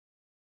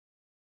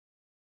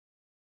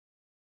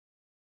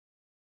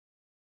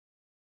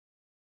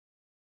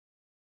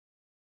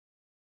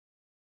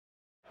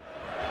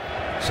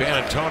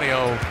San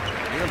Antonio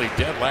nearly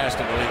dead last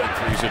in the league in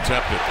threes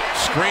attempted.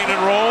 Screen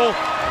and roll.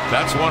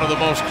 That's one of the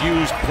most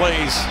used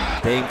plays.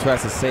 Dame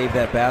tries to save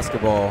that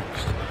basketball.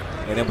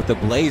 And then with the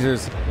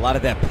Blazers, a lot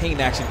of that paint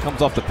action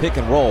comes off the pick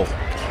and roll.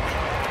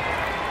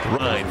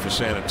 Ryan for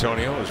San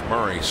Antonio as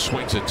Murray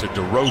swings it to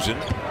DeRozan.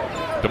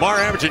 DeMar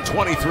averaging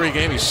 23 a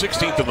game. He's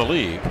 16th in the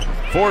league.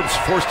 Forbes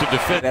forced to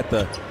defend at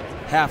the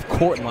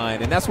half-court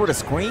line, and that's where the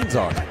screens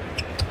are.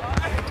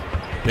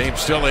 Dame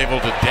still able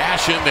to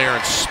dash in there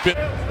and spin.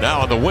 Now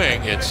on the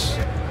wing, it's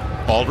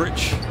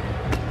Aldridge.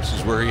 This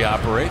is where he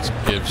operates.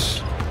 Gives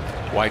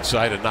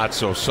Whiteside a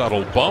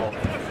not-so-subtle bump.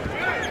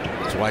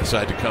 It's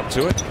Whiteside to come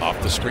to it.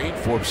 Off the screen,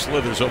 Forbes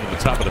slithers over the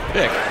top of the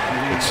pick.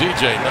 And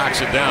CJ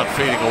knocks it down,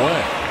 fading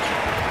away.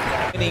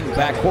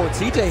 Backcourt,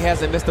 CJ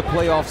hasn't missed the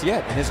playoffs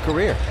yet in his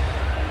career.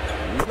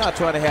 He's not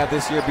trying to have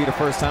this year be the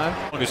first time.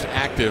 Longest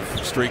active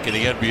streak in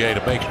the NBA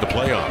to make the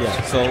playoffs.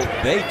 Yeah, so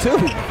they too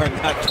are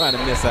not trying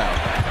to miss out.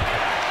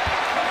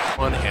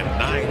 1 and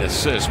 9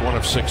 assists, 1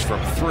 of 6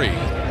 from 3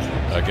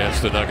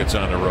 against the Nuggets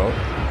on the road.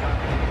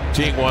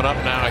 Teeing one up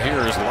now,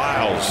 here is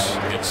Lyles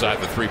inside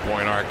the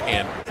three-point arc.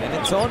 And San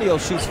Antonio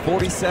shoots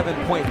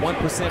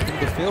 47.1% from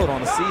the field on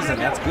the season.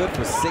 That's good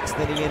for 6th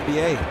in the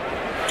NBA.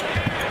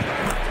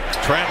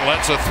 Trent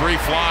lets a three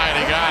fly,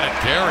 and he got it.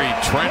 Gary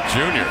Trent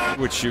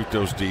Jr. would shoot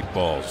those deep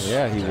balls.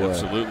 Yeah, he would.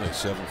 Absolutely.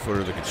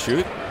 7-footer that can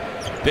shoot.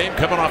 Dame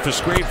coming off the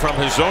screen from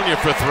Hazonia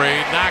for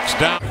 3. Knocks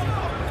down.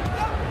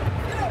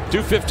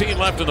 2:15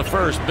 left in the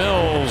first.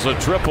 Mills a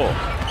triple.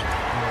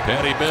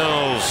 Patty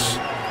Mills,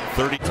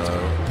 30.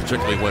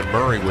 Particularly when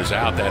Murray was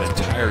out that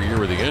entire year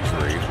with the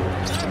injury.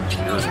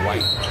 Here's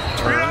White.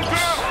 Turns.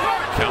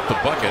 Count the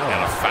bucket,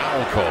 and a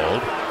foul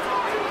called.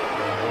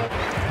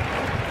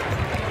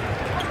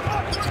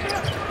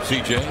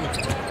 CJ,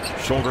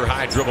 shoulder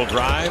high dribble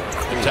drive,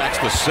 attacks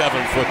the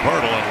 7-foot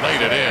hurdle and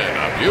laid it in.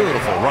 A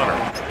beautiful runner.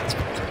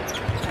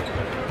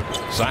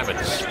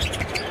 Simons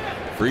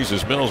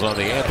freezes Mills on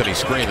the Anthony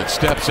screen and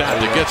steps out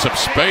to get some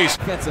space.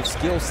 Defensive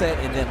skill set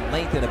and then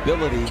length and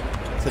ability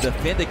to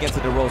defend against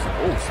the DeRozan.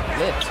 Oh,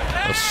 split.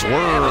 A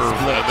swerve,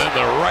 and then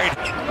the right.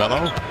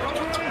 Bello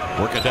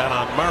working down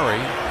on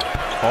Murray.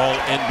 All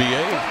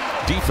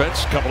NBA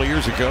defense a couple of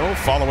years ago.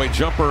 Follow-away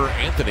jumper,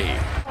 Anthony.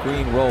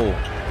 Green roll.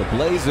 The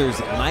Blazers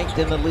 9th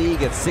in the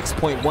league at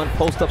 6.1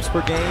 post-ups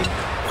per game.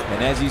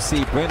 And as you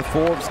see, Brent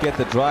Forbes get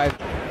the drive.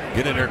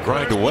 Get in there,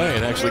 grind away,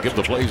 and actually give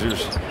the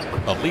Blazers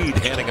a lead,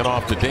 handing it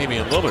off to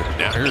Damian Lillard.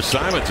 Now here's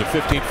Simons, a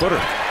 15-footer.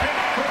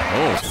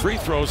 Oh, free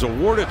throws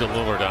awarded to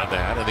Lillard on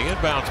that, and the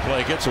inbounds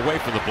play gets away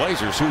from the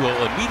Blazers, who will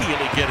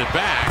immediately get it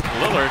back.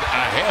 Lillard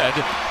ahead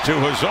to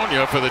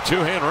Hazonia for the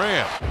two-hand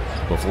ram.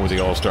 Before the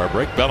All-Star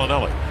break,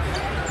 Bellinelli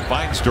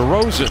finds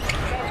DeRozan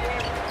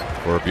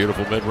for a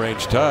beautiful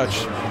mid-range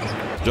touch.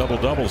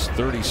 Double-doubles,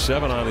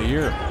 37 on the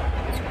year.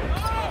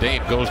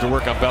 Dame goes to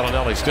work on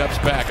Bellinelli, steps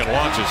back and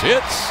launches,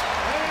 hits.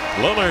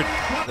 Lillard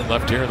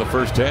left here in the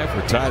first half.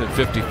 We're tied at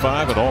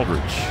 55, and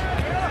Aldridge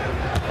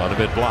on the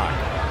mid-block.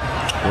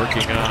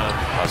 Working on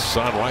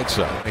Hassan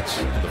Whiteside. It's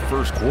in the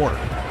first quarter.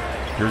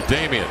 Here's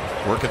Damian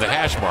working the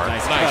hash mark.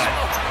 Nice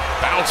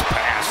bounce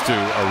pass to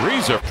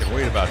Ariza. Can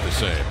wait about the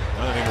same.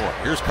 Not anymore.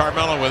 Here's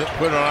Carmelo with it.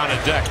 Put it on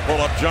a deck.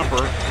 Pull-up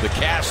jumper. The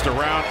cast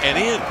around and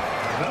in.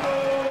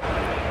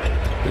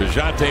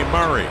 DeJounte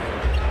Murray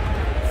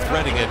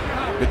threading it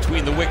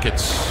between the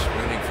wickets.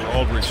 Waiting for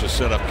Aldridge to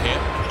set up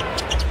camp.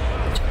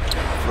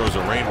 Throws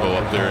a rainbow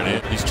up there and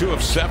in. He's 2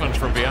 of 7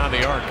 from beyond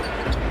the arc.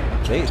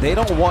 They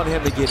don't want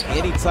him to get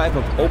any type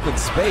of open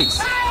space.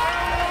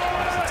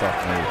 That's a tough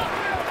move.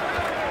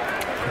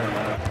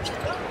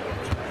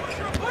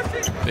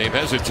 Dave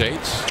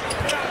hesitates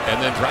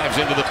and then drives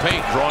into the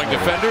paint, drawing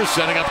defenders,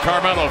 setting up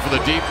Carmelo for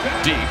the deep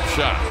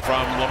shot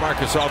from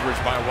LaMarcus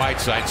Aldridge by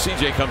Whiteside.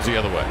 CJ comes the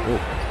other way. Ooh.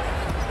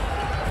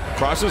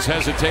 Crosses,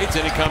 hesitates,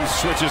 and he comes,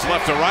 switches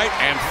left to right,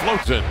 and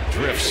floats it.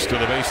 Drifts to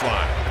the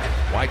baseline.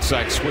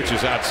 Whiteside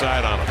switches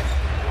outside on him.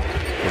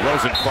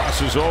 DeRozan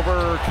crosses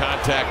over,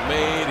 contact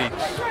made.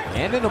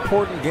 And an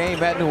important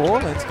game at New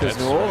Orleans, because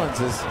New Orleans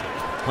is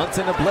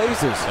hunting the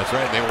Blazers. That's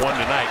right, they won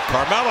tonight.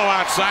 Carmelo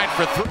outside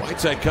for 3.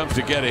 Whiteside comes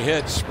to get a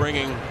hit,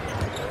 springing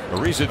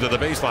Ariza to the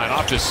baseline,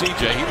 off to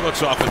CJ. He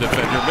looks off the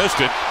defender,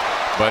 missed it.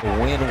 But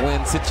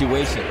win-win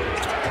situation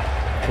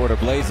for the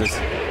Blazers.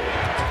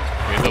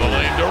 Into the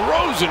lane,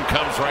 DeRozan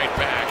comes right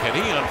back, and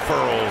he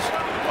unfurls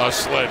a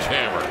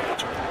sledgehammer.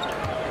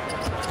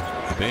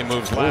 He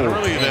moves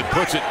laterally, then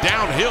puts it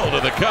downhill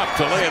to the cup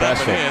to lay it up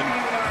and in.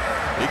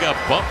 He got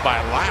bumped by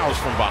Lyles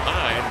from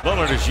behind.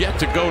 Lillard is yet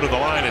to go to the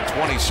line in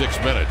 26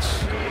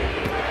 minutes.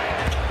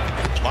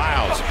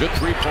 Lyles, a good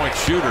three-point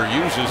shooter,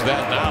 uses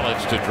that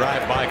knowledge to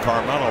drive by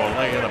Carmelo and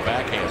lay in a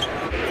backhand.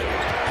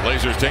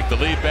 Blazers take the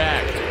lead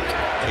back.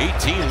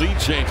 18 lead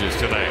changes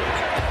tonight.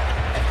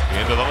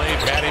 Into the lane,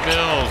 Patty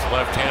Mills,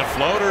 left-hand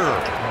floater.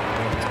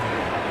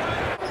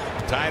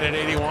 Tied at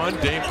 81.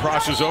 Dame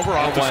crosses over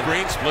off the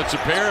screen, splits a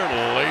pair,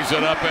 lays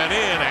it up and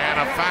in, and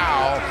a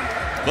foul.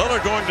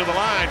 Lillard going to the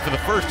line for the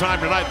first time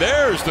tonight.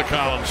 There's the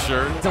Collins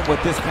shirt.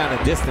 With this kind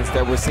of distance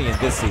that we're seeing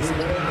this season.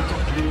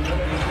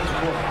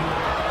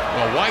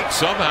 a White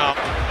somehow.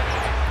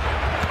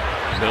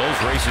 Mills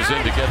races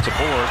in to get the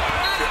board.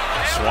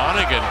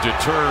 Swanigan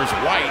deters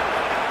White.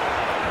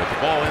 But the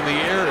ball in the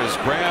air is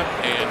grabbed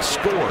and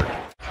scored.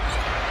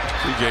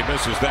 CJ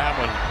misses that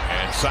one,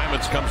 and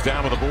Simons comes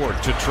down with the board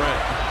to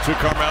Trent, to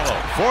Carmelo.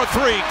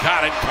 4-3,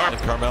 got it.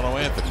 Carmelo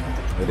Anthony.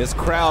 With this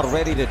crowd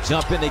ready to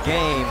jump in the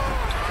game,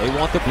 they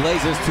want the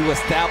Blazers to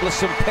establish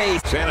some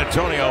pace. San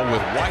Antonio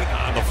with White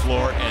on the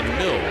floor and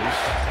Mills.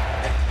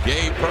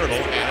 Gabe Pirtle,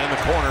 and in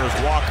the corner is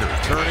Walker.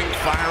 Turning,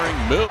 firing,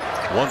 Mills.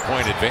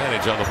 1-point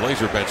advantage on the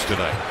Blazer bench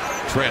tonight.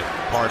 Trent,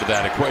 part of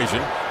that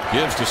equation,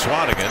 gives to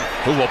Swanigan,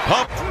 who will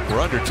pump.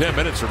 We're under 10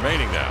 minutes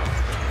remaining now.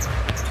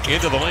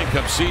 Into the lane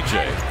comes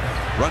CJ.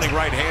 Running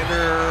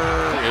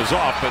right-hander is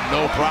off, but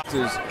no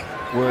problem.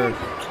 Were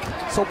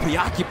so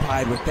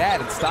preoccupied with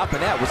that and stopping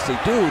that, which they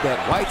do, that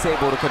White's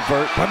able to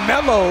convert.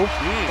 Carmelo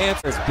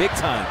answers big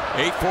time.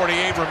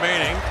 8:48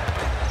 remaining.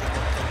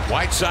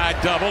 Whiteside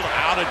doubled.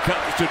 Out it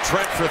comes to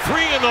Trent for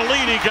three in the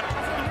lead. He got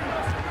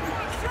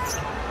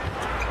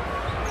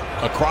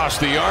across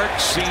the arc.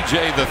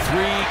 CJ the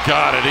three.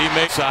 Got it. He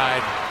makes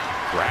side.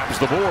 Grabs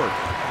the board.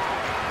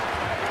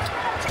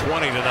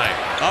 20 tonight.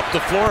 Up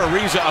the floor.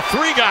 Ariza a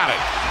three. Got it.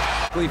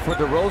 For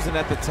DeRozan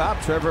at the top,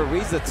 Trevor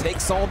Ariza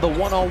takes on the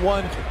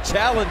one-on-one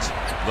challenge.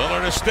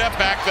 Lillard a step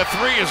back. The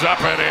three is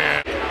up and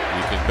in.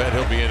 You can bet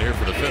he'll be in here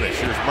for the finish.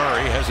 Here's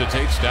Murray.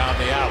 Hesitates down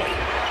the alley.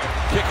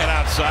 Kick it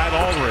outside.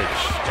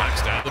 Aldridge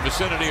knocks down the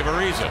vicinity of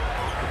Ariza.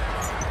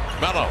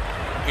 Melo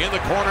in the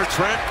corner.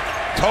 Trent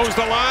toes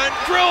the line.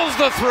 Drills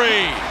the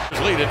three.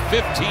 Lead at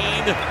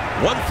 15.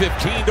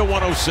 115 to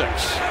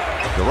 106.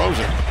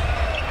 DeRozan.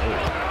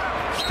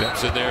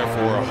 Steps in there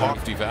for a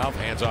Hofty valve,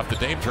 hands off to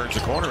Dame, turns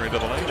the corner into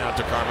the lane, out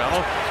to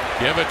Carmelo.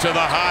 Give it to the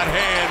hot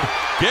hand,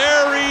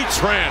 Gary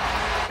Trent,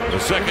 the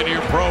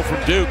second-year pro from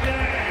Duke.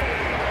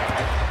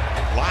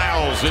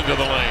 Lyles into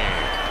the lane,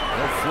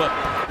 no flip.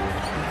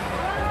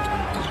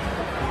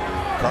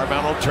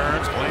 Carmelo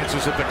turns,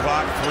 glances at the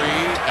clock,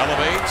 three,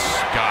 elevates,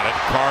 got it.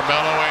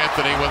 Carmelo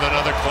Anthony with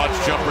another clutch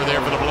jumper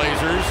there for the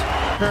Blazers.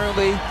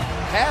 Currently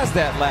has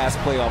that last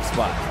playoff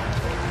spot.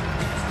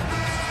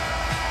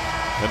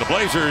 And the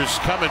Blazers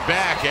coming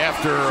back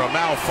after a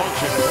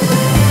malfunction.